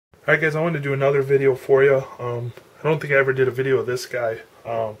Alright guys, I wanted to do another video for you. I don't think I ever did a video of this guy,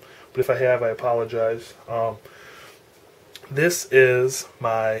 but if I have, I apologize. This is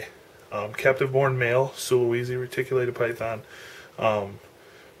my captive-born male Sulawesi reticulated python.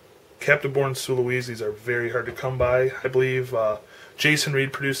 Captive-born Sulawesis are very hard to come by. I believe Jason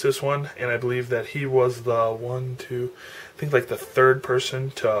Reed produced this one, and I believe that he was the the third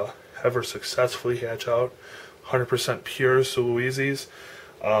person to ever successfully hatch out 100% pure Sulawesis.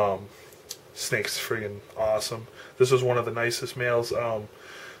 Snake's friggin' awesome. This was one of the nicest males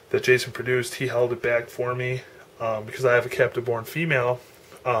that Jason produced. He held it back for me because I have a captive-born female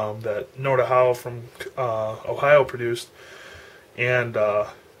that Noda Howe from Ohio produced, and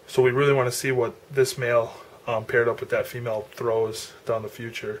so we really want to see what this male paired up with that female throws down the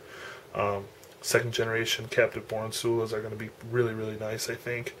future. Second generation captive-born Sulas are going to be really, really nice, I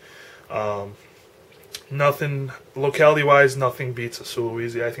think. Nothing, locality-wise, nothing beats a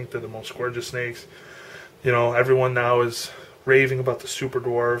Sulawesi. I think they're the most gorgeous snakes. You know, everyone now is raving about the super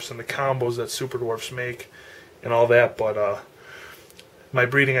dwarfs and the combos that super dwarfs make and all that, but my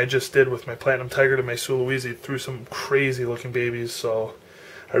breeding I just did with my platinum tiger to my Sulawesi threw some crazy looking babies, so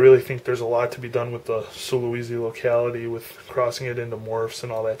I really think there's a lot to be done with the Sulawesi locality with crossing it into morphs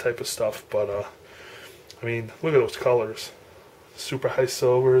and all that type of stuff. But I mean, look at those colors. Super high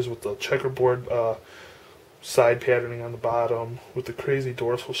silvers with the checkerboard side patterning on the bottom with the crazy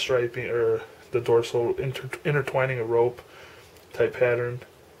dorsal striping, or the dorsal intertwining a rope type pattern.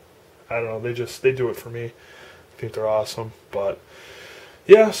 I don't know, they do it for me. I think they're awesome. But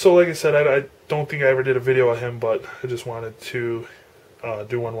yeah, so like I said, I don't think I ever did a video of him, but I just wanted to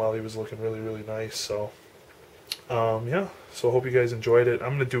do one while he was looking really, really nice. So yeah, so I hope you guys enjoyed it.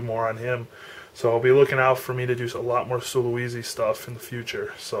 I'm going to do more on him, so I'll be looking out for me to do a lot more Sulawesi stuff in the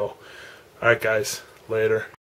future. So alright guys, later.